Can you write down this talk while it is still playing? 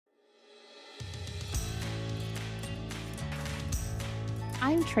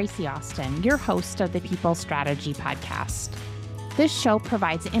I'm Traci Austin, your host of the People Strategy Podcast. This show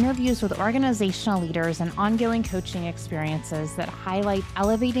provides interviews with organizational leaders and ongoing coaching experiences that highlight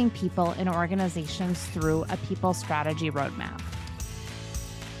elevating people in organizations through a people strategy roadmap.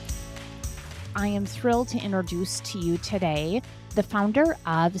 I am thrilled to introduce to you today the founder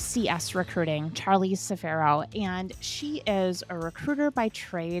of CS Recruiting, Traci Saffro, and she is a recruiter by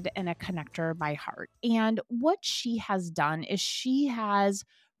trade and a connector by heart. And what she has done is she has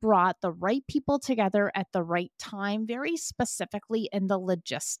brought the right people together at the right time, very specifically in the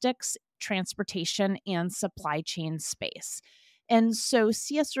logistics, transportation, and supply chain space. And so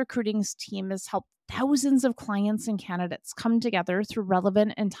CS Recruiting's team has helped thousands of clients and candidates come together through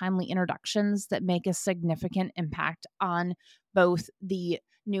relevant and timely introductions that make a significant impact on both the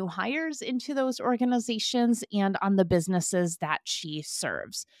new hires into those organizations and on the businesses that she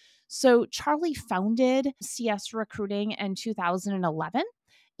serves. So Traci founded CS Recruiting in 2011.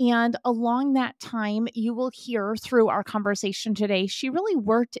 And along that time, you will hear through our conversation today, she really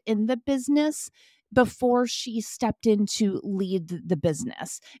worked in the business before she stepped in to lead the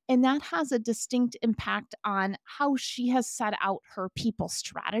business. And that has a distinct impact on how she has set out her people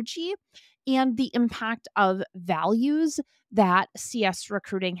strategy and the impact of values that CS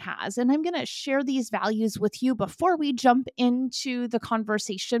Recruiting has. And I'm going to share these values with you before we jump into the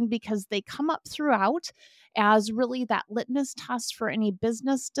conversation because they come up throughout as really that litmus test for any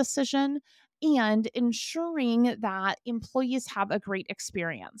business decision and ensuring that employees have a great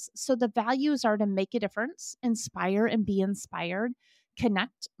experience. So the values are to make a difference, inspire and be inspired,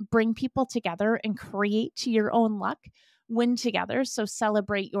 connect, bring people together, and create to your own luck, win together. So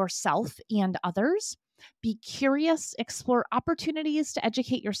celebrate yourself and others. Be curious, explore opportunities to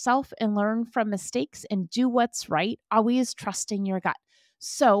educate yourself and learn from mistakes and do what's right, always trusting your gut.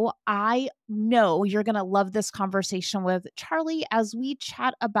 So I know you're going to love this conversation with Traci as we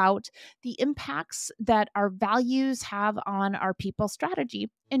chat about the impacts that our values have on our people strategy.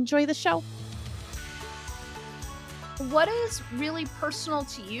 Enjoy the show. What is really personal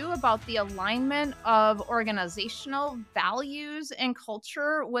to you about the alignment of organizational values and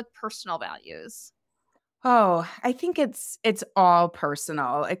culture with personal values? Oh, I think it's all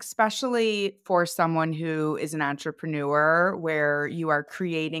personal, especially for someone who is an entrepreneur where you are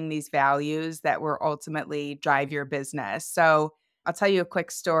creating these values that will ultimately drive your business. So, I'll tell you a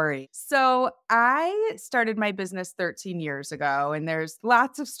quick story. So, I started my business 13 years ago, and there's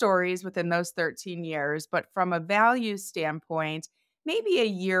lots of stories within those 13 years, but from a value standpoint, maybe a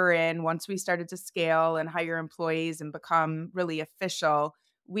year in, once we started to scale and hire employees and become really official,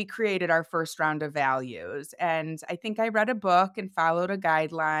 we created our first round of values. And I think I read a book and followed a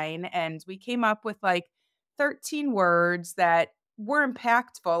guideline, and we came up with like 13 words that were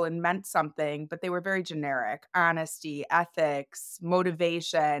impactful and meant something, but they were very generic: honesty, ethics,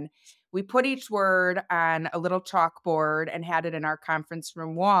 motivation. We put each word on a little chalkboard and had it in our conference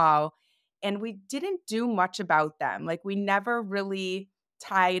room wall. And we didn't do much about them. Like, we never really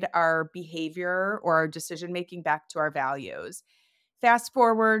tied our behavior or our decision making back to our values. Fast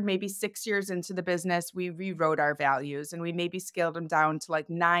forward maybe 6 years into the business, we rewrote our values and we maybe scaled them down to like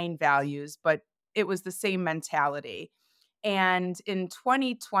 9 values, but it was the same mentality. And in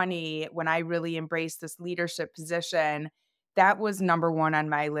 2020, when I really embraced this leadership position, that was number one on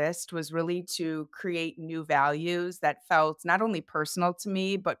my list, was really to create new values that felt not only personal to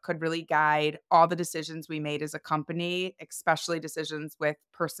me, but could really guide all the decisions we made as a company, especially decisions with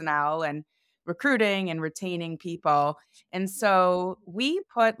personnel and recruiting and retaining people. And so we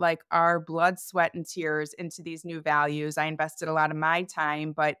put like our blood, sweat, and tears into these new values. I invested a lot of my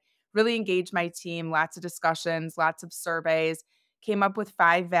time, but really engaged my team, lots of discussions, lots of surveys, came up with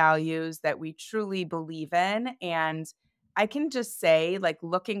 5 values that we truly believe in. And I can just say, like,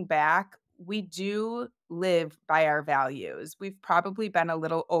 looking back, we do live by our values. We've probably been a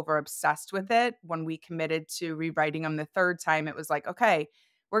little over obsessed with it. When we committed to rewriting them the third time, it was like, okay,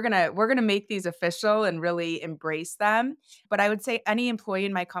 we're gonna make these official and really embrace them. But I would say any employee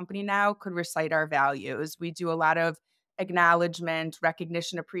in my company now could recite our values. We do a lot of acknowledgement,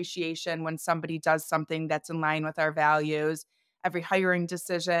 recognition, appreciation when somebody does something that's in line with our values, every hiring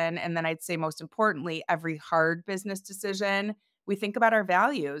decision. And then I'd say most importantly, every hard business decision, we think about our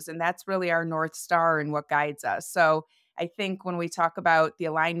values, and that's really our North Star and what guides us. So I think when we talk about the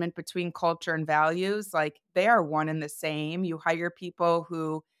alignment between culture and values, like, they are one and the same. You hire people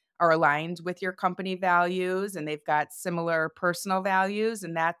who are aligned with your company values and they've got similar personal values.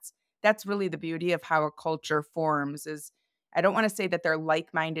 And that's really the beauty of how a culture forms. Is I don't want to say that they're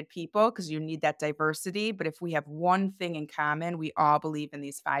like-minded people because you need that diversity, but if we have one thing in common, we all believe in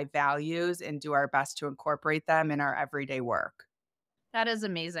these 5 values and do our best to incorporate them in our everyday work. That is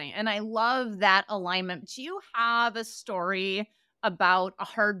amazing. And I love that alignment. Do you have a story about a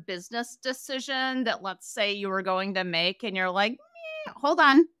hard business decision that, let's say, you were going to make and you're like, hold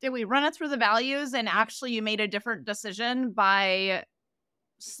on, did we run it through the values and actually you made a different decision by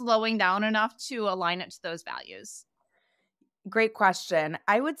slowing down enough to align it to those values? Great question.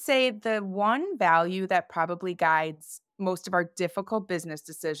 I would say the one value that probably guides most of our difficult business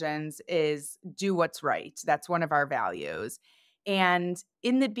decisions is do what's right. That's one of our values. And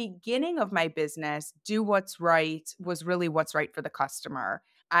in the beginning of my business, do what's right was really what's right for the customer.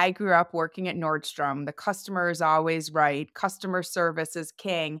 I grew up working at Nordstrom. The customer is always right, customer service is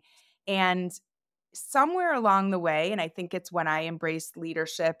king. And somewhere along the way, and I think it's when I embraced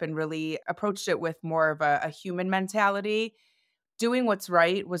leadership and really approached it with more of a human mentality, doing what's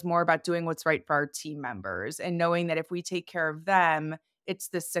right was more about doing what's right for our team members and knowing that if we take care of them, it's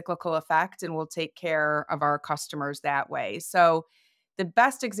this cyclical effect and we'll take care of our customers that way. So, the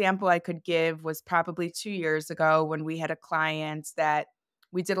best example I could give was probably 2 years ago when we had a client that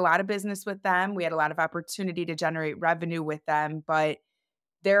we did a lot of business with them. We had a lot of opportunity to generate revenue with them, but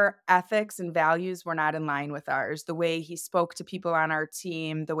their ethics and values were not in line with ours. The way he spoke to people on our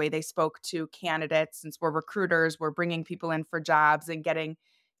team, the way they spoke to candidates, since we're recruiters, we're bringing people in for jobs and getting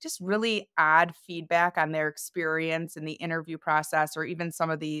just really odd feedback on their experience in the interview process or even some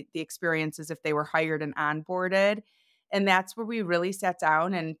of the experiences if they were hired and onboarded. And that's where we really sat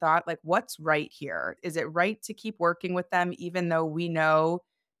down and thought like what's right here? Is it right to keep working with them even though we know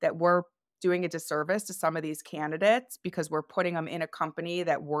that we're doing a disservice to some of these candidates because we're putting them in a company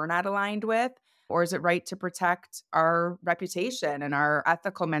that we're not aligned with? Or is it right to protect our reputation and our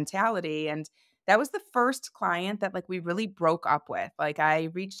ethical mentality? And that was the first client that like we really broke up with. Like I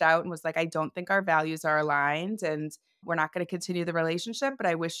reached out and was like, I don't think our values are aligned and we're not going to continue the relationship, but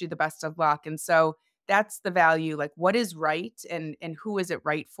I wish you the best of luck. And so that's the value, like what is right and who is it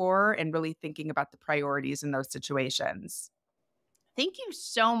right for, and really thinking about the priorities in those situations. Thank you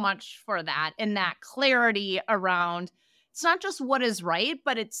so much for that and that clarity around it's not just what is right,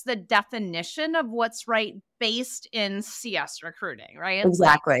 but it's the definition of what's right based in CS recruiting, right? It's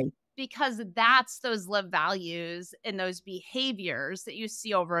like Exactly. because that's those lived values and those behaviors that you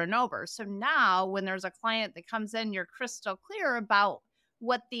see over and over. So now when there's a client that comes in, you're crystal clear about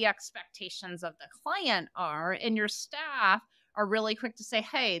what the expectations of the client are, and your staff are really quick to say,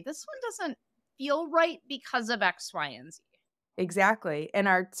 hey, this one doesn't feel right because of X, Y, and Z. Exactly, and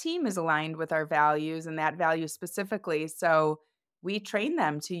our team is aligned with our values and that value specifically, so we train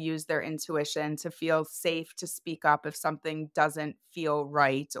them to use their intuition, to feel safe to speak up if something doesn't feel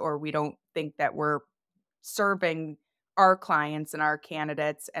right or we don't think that we're serving our clients and our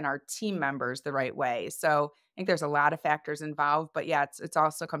candidates and our team members the right way. So, I think there's a lot of factors involved, but yeah, it's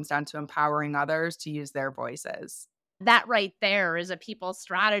also comes down to empowering others to use their voices. That right there is a people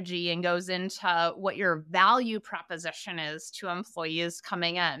strategy and goes into what your value proposition is to employees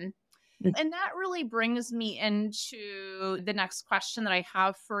coming in. And that really brings me into the next question that I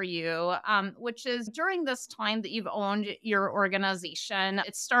have for you, which is during this time that you've owned your organization,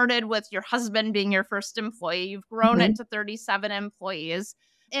 it started with your husband being your first employee. You've grown it Mhm. to 37 employees,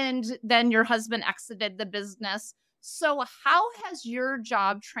 and then your husband exited the business. So, how has your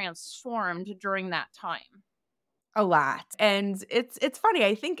job transformed during that time? A lot, and it's funny,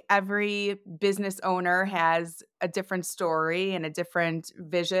 I think every business owner has a different story and a different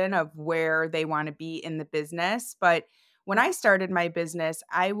vision of where they wanna be in the business, but when I started my business,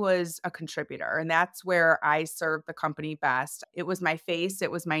 I was a contributor, and that's where I served the company best. It was my face, it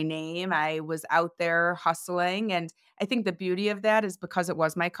was my name, I was out there hustling, and I think the beauty of that is because it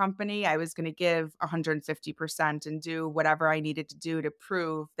was my company, I was gonna give 150% and do whatever I needed to do to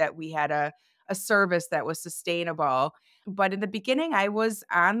prove that we had a service that was sustainable. But in the beginning, I was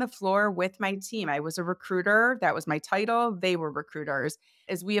on the floor with my team. I was a recruiter. That was my title. They were recruiters.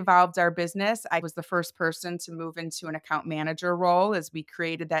 As we evolved our business, I was the first person to move into an account manager role as we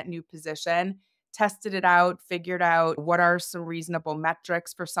created that new position, tested it out, figured out what are some reasonable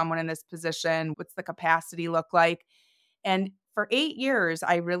metrics for someone in this position, what's the capacity look like. And for 8 years,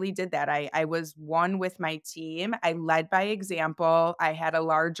 I really did that. I was one with my team. I led by example. I had a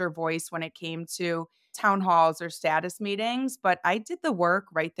larger voice when it came to town halls or status meetings, but I did the work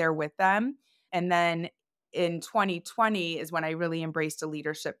right there with them. And then in 2020 is when I really embraced a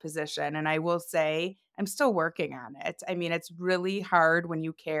leadership position. And I will say, I'm still working on it. I mean, it's really hard when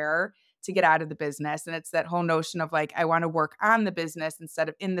you care to get out of the business. And it's that whole notion of like, I want to work on the business instead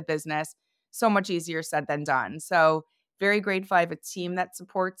of in the business. So much easier said than done. So, very grateful I have a team that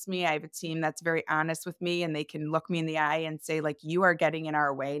supports me. I have a team that's very honest with me and they can look me in the eye and say like, "You are getting in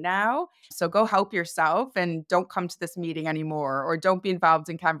our way now. So go help yourself and don't come to this meeting anymore or don't be involved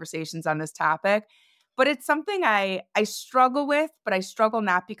in conversations on this topic." But it's something I struggle with, but I struggle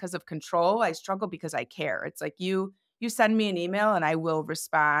not because of control. I struggle because I care. It's like you send me an email and I will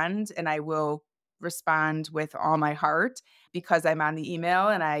respond and I will respond with all my heart because I'm on the email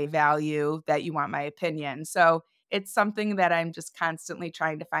and I value that you want my opinion. So it's something that I'm just constantly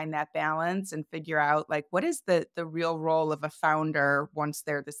trying to find that balance and figure out like what is the real role of a founder once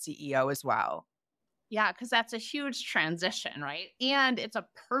they're the CEO as well. Yeah, because that's a huge transition, right? And it's a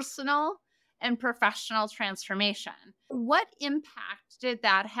personal and professional transformation. What impact did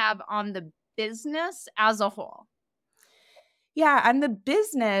that have on the business as a whole? Yeah, on the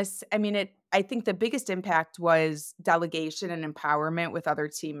business, I mean, I think the biggest impact was delegation and empowerment with other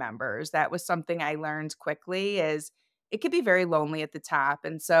team members. That was something I learned quickly is it could be very lonely at the top.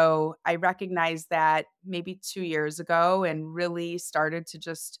 And so I recognized that maybe 2 years ago and really started to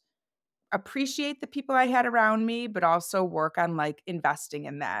just appreciate the people I had around me, but also work on like investing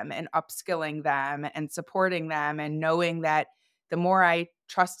in them and upskilling them and supporting them and knowing that the more I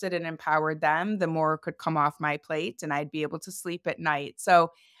trusted and empowered them, the more could come off my plate and I'd be able to sleep at night.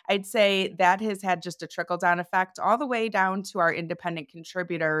 So I'd say that has had just a trickle down effect all the way down to our independent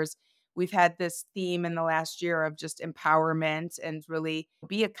contributors. We've had this theme in the last year of just empowerment and really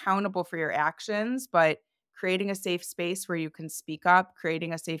be accountable for your actions, but creating a safe space where you can speak up,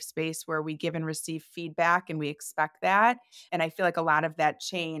 creating a safe space where we give and receive feedback and we expect that. And I feel like a lot of that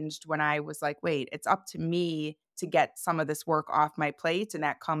changed when I was like, wait, it's up to me to get some of this work off my plate. And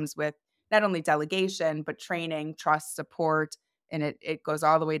that comes with not only delegation, but training, trust, support. And it goes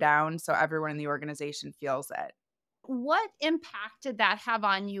all the way down. So everyone in the organization feels it. What impact did that have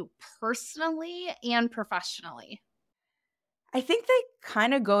on you personally and professionally? I think they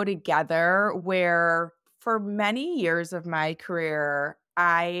kind of go together where for many years of my career,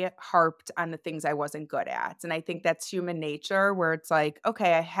 I harped on the things I wasn't good at. And I think that's human nature where it's like,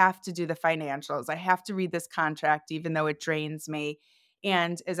 okay, I have to do the financials. I have to read this contract, even though it drains me.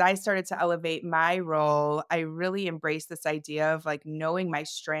 And as I started to elevate my role, I really embraced this idea of like knowing my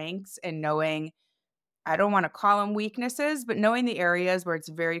strengths and knowing I don't wanna call them weaknesses, but knowing the areas where it's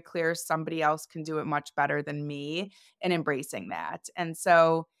very clear somebody else can do it much better than me and embracing that. And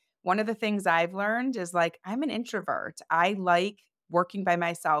so one of the things I've learned is like I'm an introvert. I like working by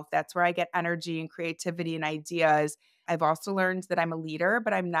myself. That's where I get energy and creativity and ideas. I've also learned that I'm a leader,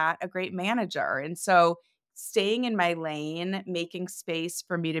 but I'm not a great manager. And so staying in my lane, making space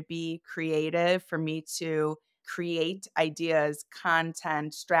for me to be creative, for me to create ideas,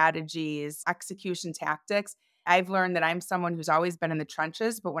 content, strategies, execution tactics. I've learned that I'm someone who's always been in the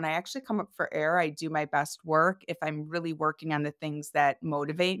trenches, but when I actually come up for air, I do my best work if I'm really working on the things that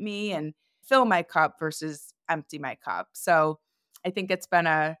motivate me and fill my cup versus empty my cup. So I think it's been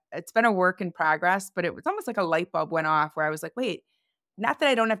a work in progress, but it was almost like a light bulb went off where I was like, wait, not that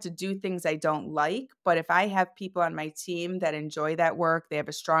I don't have to do things I don't like, but if I have people on my team that enjoy that work, they have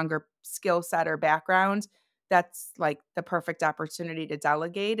a stronger skill set or background, that's like the perfect opportunity to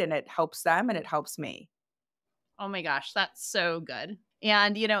delegate and it helps them and it helps me. Oh my gosh, that's so good.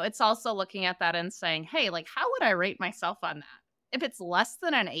 And, it's also looking at that and saying, hey, like, how would I rate myself on that? If it's less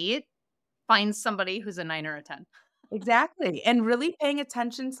than an 8, find somebody who's a 9 or a 10. Exactly. And really paying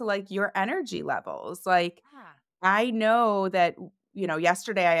attention to like your energy levels. Like Yeah. I know that,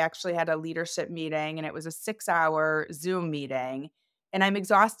 yesterday I actually had a leadership meeting and it was a 6-hour Zoom meeting. And I'm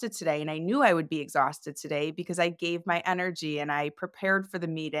exhausted today. And I knew I would be exhausted today because I gave my energy and I prepared for the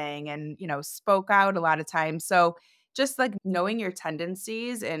meeting and, spoke out a lot of times. So just like knowing your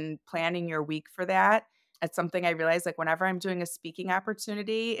tendencies and planning your week for that. It's something I realize like whenever I'm doing a speaking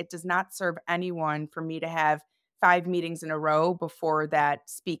opportunity, it does not serve anyone for me to have 5 meetings in a row before that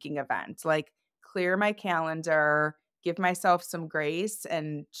speaking event. Like clear my calendar, give myself some grace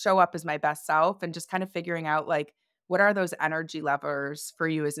and show up as my best self and just kind of figuring out like what are those energy levers for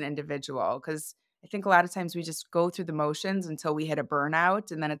you as an individual cuz I think a lot of times we just go through the motions until we hit a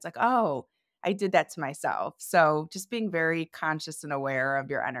burnout and then it's like, "Oh, I did that to myself." So, just being very conscious and aware of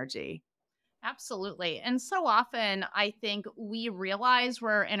your energy. Absolutely. And so often, I think we realize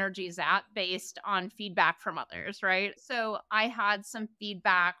where our energy is at based on feedback from others, right? So I had some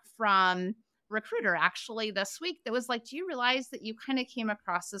feedback from recruiter actually this week that was like, "Do you realize that you kind of came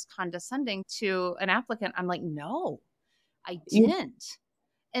across as condescending to an applicant?" I'm like, "No, I You didn't."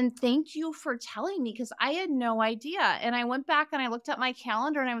 And thank you for telling me because I had no idea. And I went back and I looked at my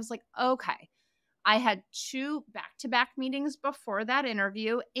calendar and I was like, okay, I had 2 back-to-back meetings before that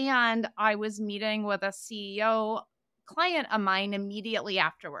interview, and I was meeting with a CEO client of mine immediately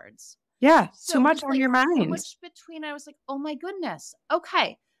afterwards. Yeah, too So it much was on like your mind. sandwiched between, I was like, "Oh my goodness.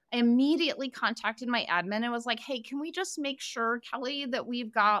 Okay." I immediately contacted my admin and was like, "Hey, can we just make sure, Kelly, that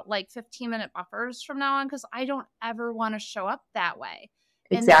we've got like 15-minute buffers from now on? Because I don't ever want to show up that way."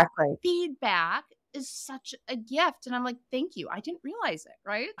 And that Exactly. feedback is such a gift. And I'm like, thank you. I didn't realize it,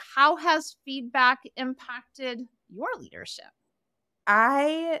 right? How has feedback impacted your leadership?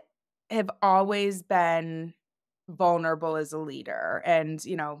 I have always been vulnerable as a leader. And,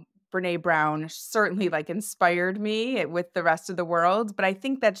 Brene Brown certainly like inspired me with the rest of the world. But I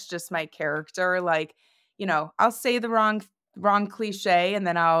think that's just my character. Like, I'll say the wrong cliche and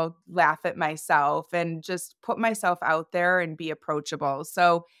then I'll laugh at myself and just put myself out there and be approachable.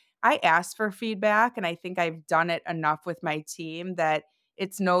 So I ask for feedback and I think I've done it enough with my team that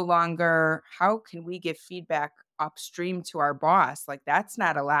it's no longer how can we give feedback upstream to our boss? Like that's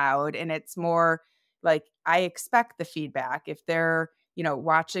not allowed. And it's more like, I expect the feedback. If they're,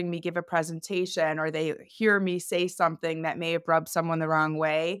 watching me give a presentation or they hear me say something that may have rubbed someone the wrong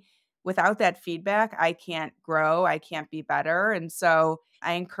way, without that feedback, I can't grow, I can't be better. And so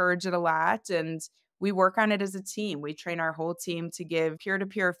I encourage it a lot. And we work on it as a team. We train our whole team to give peer to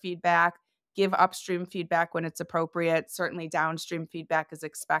peer feedback, give upstream feedback when it's appropriate. Certainly, downstream feedback is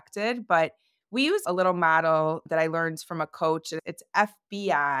expected. But we use a little model that I learned from a coach. It's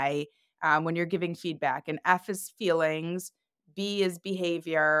FBI when you're giving feedback. And F is feelings, B is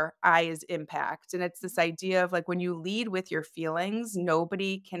behavior, I is impact. And it's this idea of like when you lead with your feelings,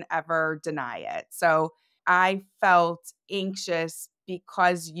 nobody can ever deny it. So I felt anxious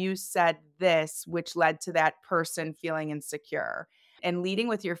because you said this, which led to that person feeling insecure and leading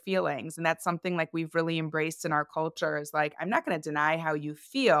with your feelings. And that's something like we've really embraced in our culture is like, I'm not going to deny how you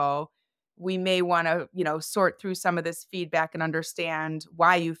feel. We may want to, sort through some of this feedback and understand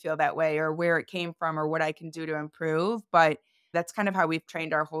why you feel that way or where it came from or what I can do to improve. But that's kind of how we've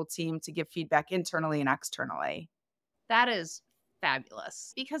trained our whole team to give feedback internally and externally. That is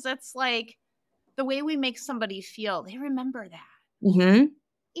fabulous because it's like the way we make somebody feel, they remember that. Mhm.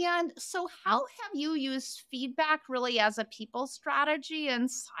 And so, how have you used feedback really as a people strategy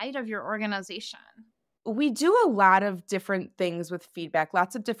inside of your organization? We do a lot of different things with feedback,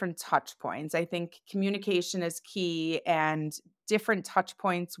 lots of different touch points. I think communication is key and different touch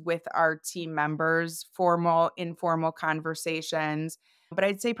points with our team members, formal, informal conversations. But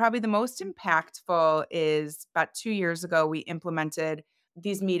I'd say probably the most impactful is about 2 years ago, we implemented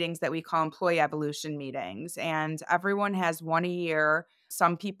these meetings that we call employee evolution meetings. And everyone has one a year.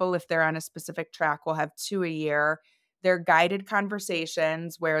 Some people, if they're on a specific track, will have two a year. They're guided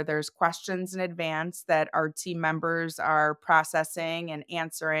conversations where there's questions in advance that our team members are processing and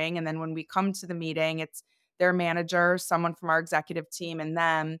answering. And then when we come to the meeting, it's their manager, someone from our executive team, and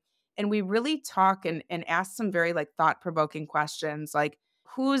them. And we really talk and ask some very like thought provoking questions like,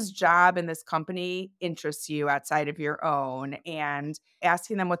 whose job in this company interests you outside of your own? And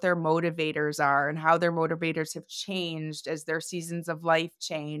asking them what their motivators are and how their motivators have changed as their seasons of life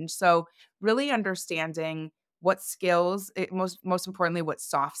change. So, really understanding what skills most importantly what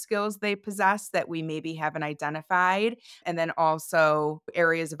soft skills they possess that we maybe haven't identified and then also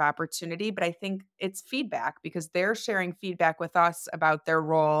areas of opportunity. But I think it's feedback because they're sharing feedback with us about their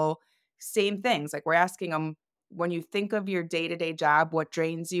role, same things like we're asking them, when you think of your day-to-day job, what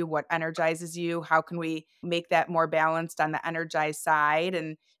drains you, what energizes you, how can we make that more balanced on the energized side,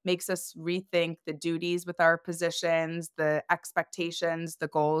 and makes us rethink the duties with our positions, the expectations, the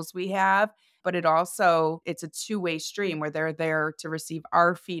goals we have. But it's a two-way stream where they're there to receive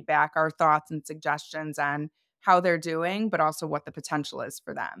our feedback, our thoughts and suggestions on how they're doing, but also what the potential is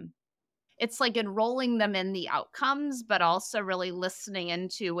for them. It's like enrolling them in the outcomes, but also really listening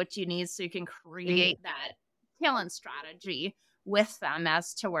into what you need so you can E create that talent strategy with them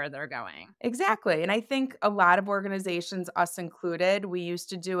as to where they're going. Exactly, and I think a lot of organizations, us included, we used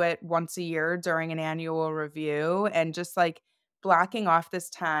to do it once a year during an annual review and just, like, blocking off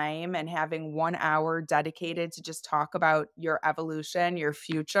this time and having 1 hour dedicated to just talk about your evolution, your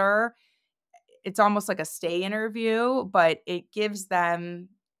future. It's almost like a stay interview, but it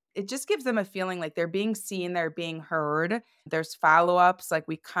just gives them a feeling like they're being seen, they're being heard. There's follow-ups, like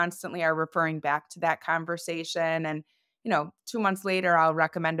we constantly are referring back to that conversation and 2 months later I'll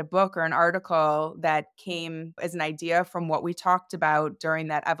recommend a book or an article that came as an idea from what we talked about during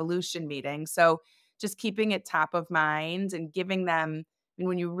that evolution meeting. So just keeping it top of mind and giving them, and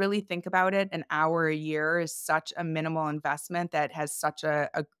when you really think about it, an hour a year is such a minimal investment that has such a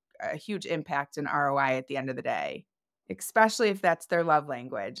huge impact in ROI at the end of the day, especially if that's their love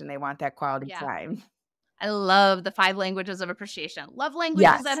language and they want that quality Yeah. time. I love the 5 languages of appreciation. Love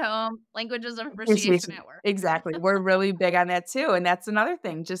languages at Yes. home, languages of appreciation Appreciation. at work. Exactly. We're really big on that too, and that's another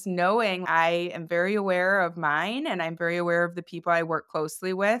thing, just knowing I am very aware of mine, and I'm very aware of the people I work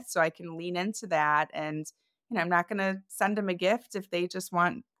closely with, so I can lean into that, and, I'm not gonna send them a gift if they just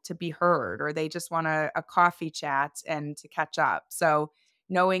want to be heard or they just want a coffee chat and to catch up. So,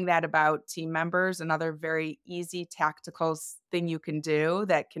 knowing that about team members, another very easy tactical thing you can do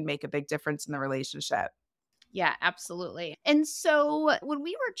that can make a big difference in the relationship. Yeah, absolutely. And so when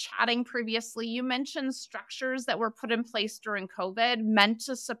we were chatting previously, you mentioned structures that were put in place during COVID meant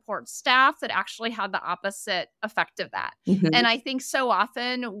to support staff that actually had the opposite effect of that. Mhm. And I think so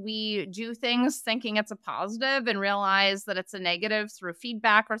often we do things thinking it's a positive and realize that it's a negative through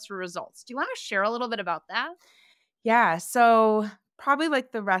feedback or through results. Do you want to share a little bit about that? Yeah, so probably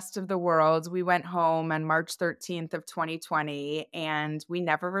like the rest of the world, we went home on March 13th of 2020 and we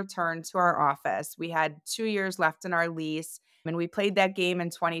never returned to our office. We had 2 years left in our lease and we played that game in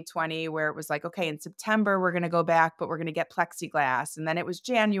 2020 where it was like, okay, in September we're going to go back, but we're going to get plexiglass. And then it was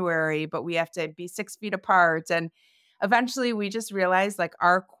January, but we have to be 6 feet apart. And eventually we just realized like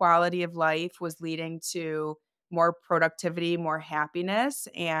our quality of life was leading to more productivity, more happiness,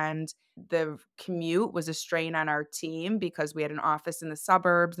 and the commute was a strain on our team because we had an office in the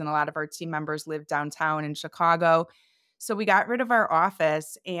suburbs and a lot of our team members lived downtown in Chicago. So we got rid of our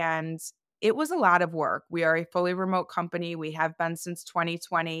office and it was a lot of work. We are a fully remote company. We have been since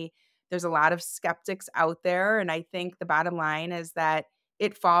 2020. There's a lot of skeptics out there. And I think the bottom line is that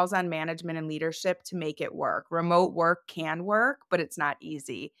it falls on management and leadership to make it work. Remote work can work, but it's not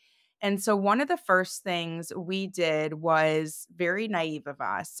easy. And so one of the first things we did was very naive of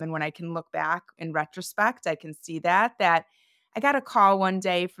us. And when I can look back in retrospect, I can see that I got a call one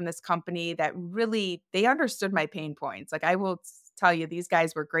day from this company that really they understood my pain points. Like I will tell you, these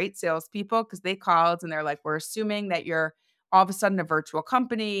guys were great salespeople because they called and they're like, we're assuming that you're all of a sudden a virtual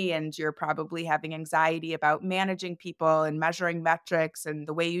company and you're probably having anxiety about managing people and measuring metrics and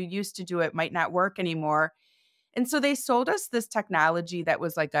the way you used to do it might not work anymore. And so they sold us this technology that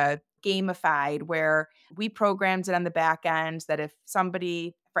was like a gamified where we programmed it on the back end that if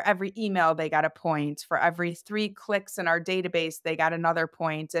somebody for every email they got a point, for every 3 clicks in our database they got another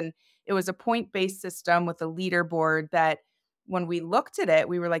point, and it was a point-based system with a leaderboard that when we looked at it,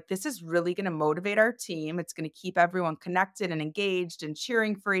 we were like, this is really going to motivate our team. It's going to keep everyone connected and engaged and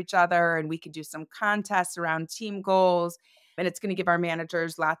cheering for each other. And we could do some contests around team goals and it's going to give our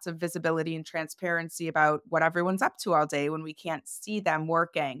managers lots of visibility and transparency about what everyone's up to all day when we can't see them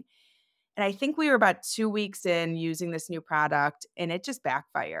working. And I think we were about 2 weeks in using this new product and it just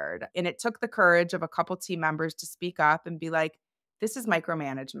backfired. And it took the courage of a couple team members to speak up and be like, this is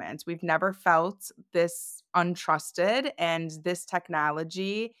micromanagement. We've never felt this untrusted and this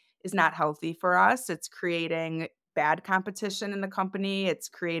technology is not healthy for us. It's creating bad competition in the company. It's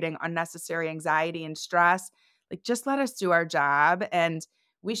creating unnecessary anxiety and stress. Like just let us do our job. And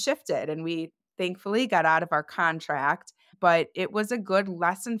we shifted and we thankfully got out of our contract, but it was a good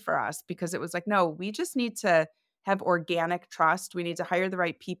lesson for us because it was like, no, we just need to have organic trust. We need to hire the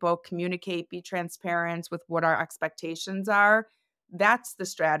right people, communicate, be transparent with what our expectations are. That's the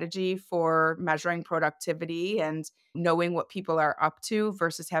strategy for measuring productivity and knowing what people are up to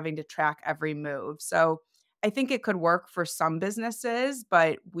versus having to track every move. So I think it could work for some businesses,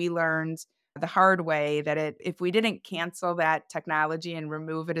 but we learned the hard way that if we didn't cancel that technology and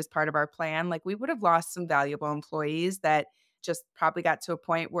remove it as part of our plan, like we would have lost some valuable employees that just probably got to a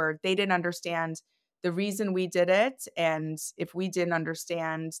point where they didn't understand the reason we did it. And if we didn't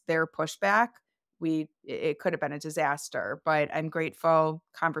understand their pushback, it could have been a disaster. But I'm grateful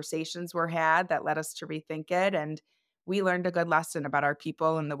conversations were had that led us to rethink it. And we learned a good lesson about our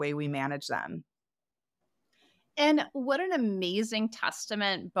people and the way we manage them. And what an amazing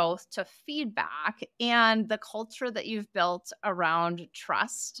testament both to feedback and the culture that you've built around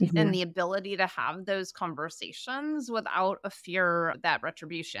trust and Mhm. the ability to have those conversations without a fear of that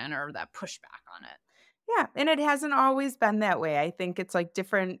retribution or that pushback on it. Yeah, and it hasn't always been that way. I think it's like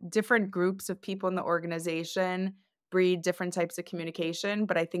different groups of people in the organization breed different types of communication,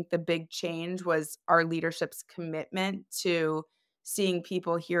 but I think the big change was our leadership's commitment to seeing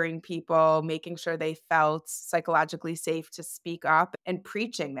people, hearing people, making sure they felt psychologically safe to speak up and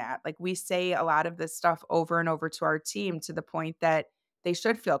preaching that. Like we say a lot of this stuff over and over to our team to the point that they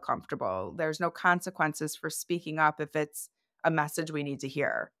should feel comfortable. There's no consequences for speaking up if it's a message we need to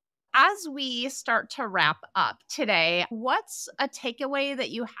hear. As we start to wrap up today, what's a takeaway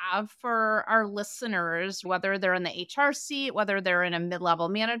that you have for our listeners, whether they're in the HR seat, whether they're in a mid level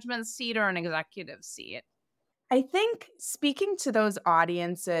management seat or an executive seat? I think speaking to those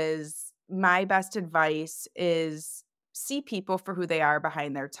audiences my best advice is see people for who they are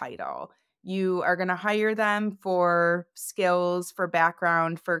behind their title. You are going to hire them for skills, for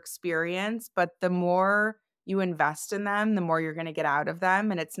background, for experience, but the more you invest in them, the more you're going to get out of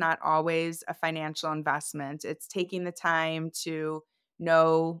them. And it's not always a financial investment. It's taking the time to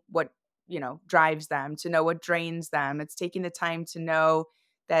know what, drives them, to know what drains them. It's taking the time to know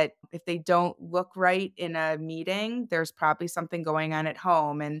that if they don't look right in a meeting, there's probably something going on at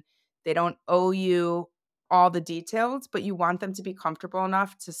home and they don't owe you all the details, but you want them to be comfortable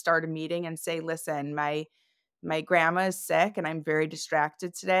enough to start a meeting and say, "Listen, my grandma is sick and I'm very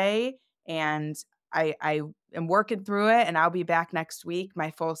distracted today and I am working through it and I'll be back next week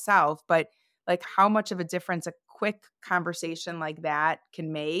my full self." But like how much of a difference a quick conversation like that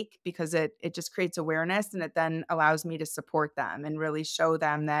can make, because it just creates awareness and it then allows me to support them and really show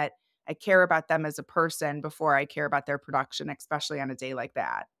them that I care about them as a person before I care about their production, especially on a day like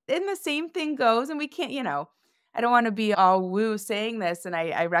that. And the same thing goes, and we can't, I don't want to be all woo saying this, and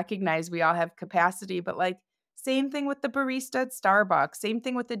I recognize we all have capacity, but like same thing with the barista at Starbucks, same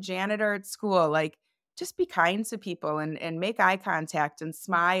thing with the janitor at school. Like, just be kind to people and make eye contact and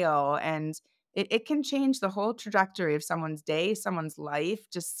smile. And it can change the whole trajectory of someone's day, someone's life,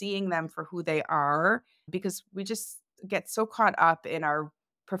 just seeing them for who they are, because we just get so caught up in our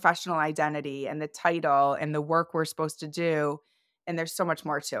professional identity and the title and the work we're supposed to do. And there's so much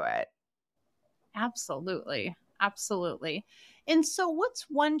more to it. Absolutely. Absolutely. And so, what's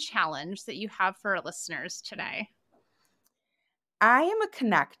one challenge that you have for our listeners today? I am a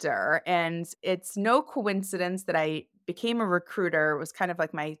connector, and it's no coincidence that I became a recruiter. It was kind of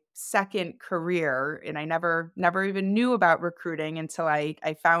like my second career, and I never even knew about recruiting until I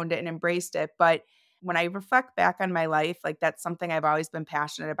found it and embraced it. But when I reflect back on my life, like that's something I've always been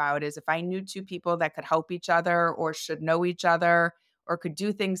passionate about, is if I knew two people that could help each other or should know each other or could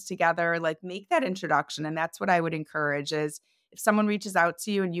do things together, like make that introduction. And that's what I would encourage is if someone reaches out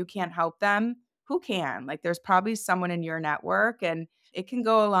to you and you can't help them, who can? Like there's probably someone in your network and it can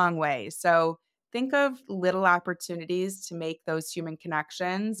go a long way. So think of little opportunities to make those human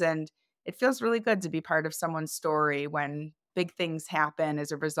connections. And it feels really good to be part of someone's story when big things happen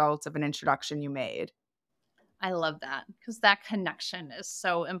as a result of an introduction you made. I love that because that connection is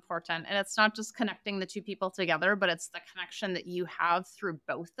so important. And it's not just connecting the two people together, but it's the connection that you have through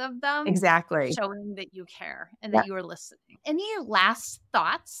both of them, Exactly. showing that you care and Yeah. that you are listening. Any last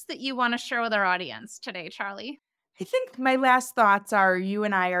thoughts that you want to share with our audience today, Charlie? I think my last thoughts are you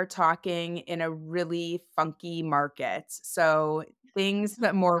and I are talking in a really funky market. So things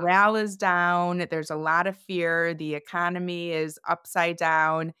that morale is down, there's a lot of fear, the economy is upside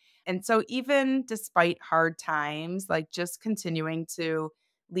down. And so even despite hard times, like just continuing to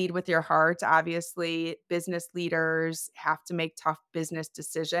lead with your heart, obviously business leaders have to make tough business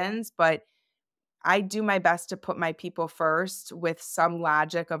decisions, but I do my best to put my people first with some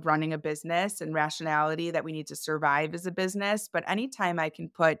logic of running a business and rationality that we need to survive as a business. But anytime I can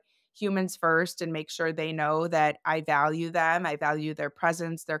put humans first and make sure they know that I value them, I value their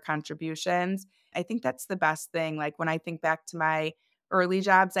presence, their contributions, I think that's the best thing. Like when I think back to my early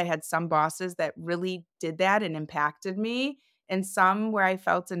jobs, I had some bosses that really did that and impacted me, and some where I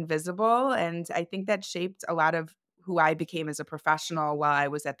felt invisible. And I think that shaped a lot of who I became as a professional while I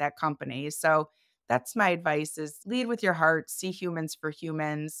was at that company. So that's my advice is lead with your heart, see humans for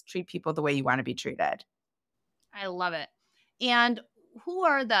humans, treat people the way you want to be treated. I love it. And who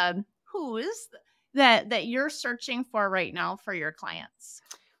are the who's that you're searching for right now for your clients?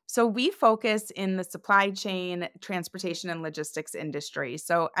 So we focus in the supply chain, transportation, and logistics industry.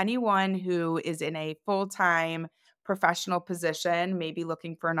 So anyone who is in a full-time professional position, maybe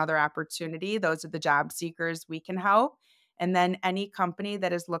looking for another opportunity, those are the job seekers we can help. And then any company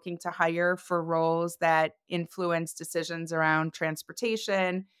that is looking to hire for roles that influence decisions around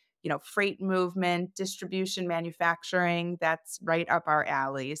transportation, freight movement, distribution, manufacturing, that's right up our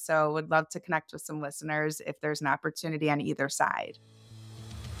alley. So would love to connect with some listeners if there's an opportunity on either side.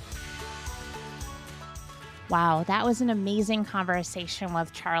 Wow, that was an amazing conversation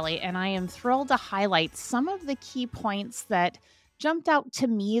with Charlie, and I am thrilled to highlight some of the key points that jumped out to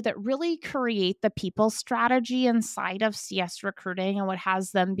me that really create the people strategy inside of CS recruiting and what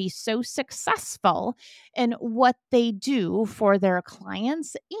has them be so successful in what they do for their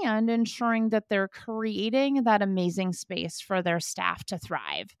clients and ensuring that they're creating that amazing space for their staff to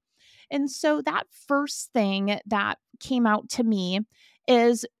thrive. And so that first thing that came out to me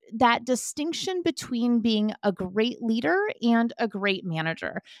is that distinction between being a great leader and a great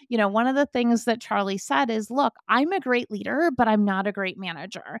manager. One of the things that Charlie said is, look, I'm a great leader, but I'm not a great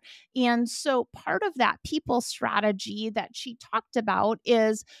manager. And so part of that people strategy that she talked about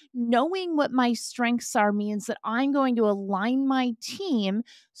is knowing what my strengths are means that I'm going to align my team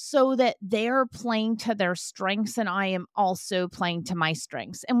so that they're playing to their strengths and I am also playing to my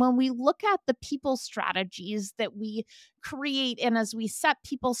strengths. And when we look at the people strategies that we create and as we set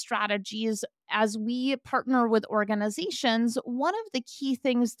people strategies, as we partner with organizations, one of the key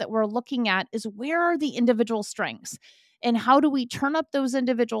things that we're looking at is where are the individual strengths? And how do we turn up those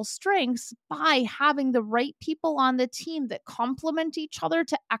individual strengths by having the right people on the team that complement each other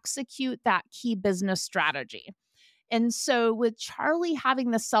to execute that key business strategy? And so, with Charlie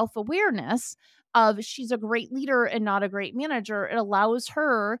having the self awareness of she's a great leader and not a great manager, it allows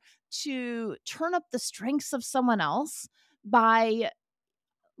her to turn up the strengths of someone else by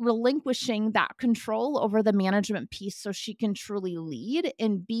relinquishing that control over the management piece so she can truly lead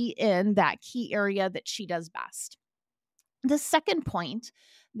and be in that key area that she does best. The second point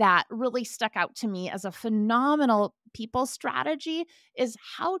that really stuck out to me as a phenomenal people strategy is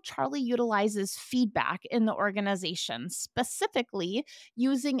how Charlie utilizes feedback in the organization, specifically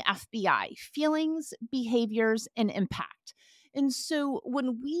using FBI, feelings, behaviors, and impact. And so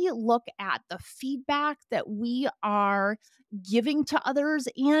when we look at the feedback that we are giving to others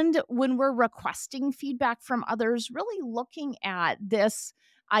and when we're requesting feedback from others, really looking at this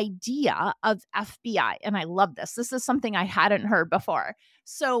idea of FBI. And I love this. This is something I hadn't heard before.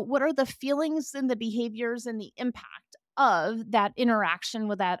 So, what are the feelings and the behaviors and the impact of that interaction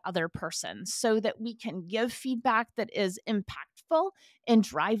with that other person so that we can give feedback that is impactful and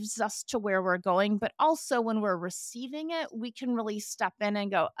drives us to where we're going? But also, when we're receiving it, we can really step in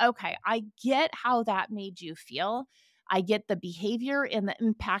and go, okay, I get how that made you feel. I get the behavior and the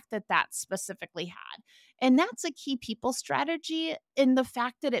impact that that specifically had. And that's a key people strategy in the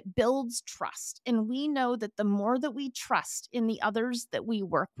fact that it builds trust. And we know that the more that we trust in the others that we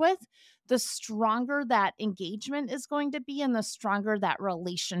work with, the stronger that engagement is going to be and the stronger that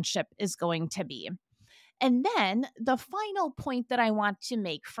relationship is going to be. And then the final point that I want to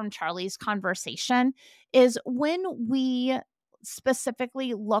make from Charlie's conversation is when we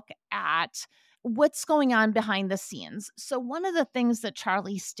specifically look at what's going on behind the scenes. So, one of the things that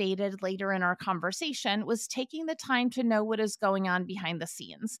Charlie stated later in our conversation was taking the time to know what is going on behind the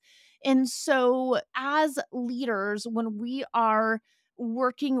scenes. And so, as leaders, when we are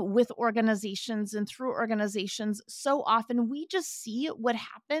working with organizations and through organizations, so often we just see what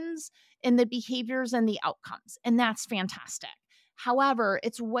happens in the behaviors and the outcomes, and that's fantastic. However,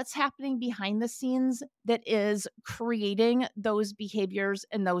 it's what's happening behind the scenes that is creating those behaviors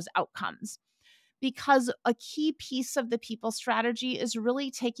and those outcomes. Because a key piece of the people strategy is really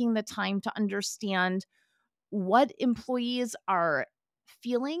taking the time to understand what employees are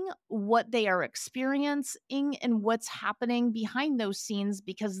feeling, what they are experiencing, and what's happening behind those scenes,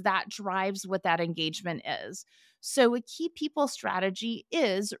 because that drives what that engagement is. So, a key people strategy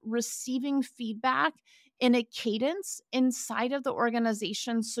is receiving feedback in a cadence inside of the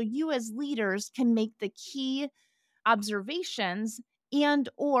organization so you as leaders can make the key observations and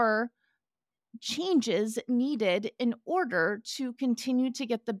or changes needed in order to continue to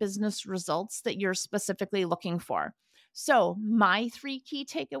get the business results that you're specifically looking for. So, my three key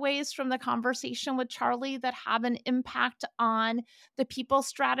takeaways from the conversation with Charlie that have an impact on the people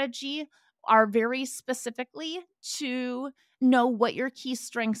strategy are very specifically to know what your key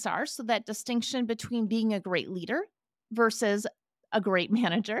strengths are. So, that distinction between being a great leader versus a great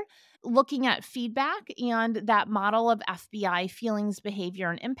manager, looking at feedback and that model of FBI, feelings, behavior,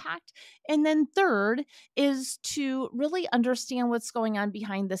 and impact. And then third is to really understand what's going on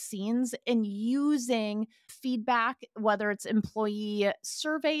behind the scenes and using feedback, whether it's employee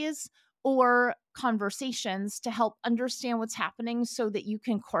surveys or conversations, to help understand what's happening so that you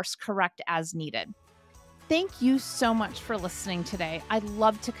can course correct as needed. Thank you so much for listening today. I'd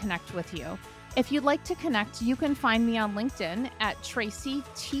love to connect with you. If you'd like to connect, you can find me on LinkedIn at Traci,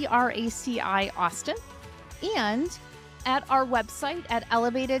 Traci Austin, and at our website at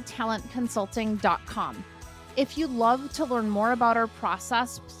elevatedtalentconsulting.com. If you'd love to learn more about our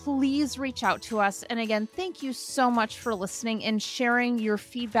process, please reach out to us. And again, thank you so much for listening and sharing your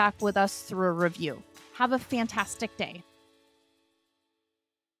feedback with us through a review. Have a fantastic day.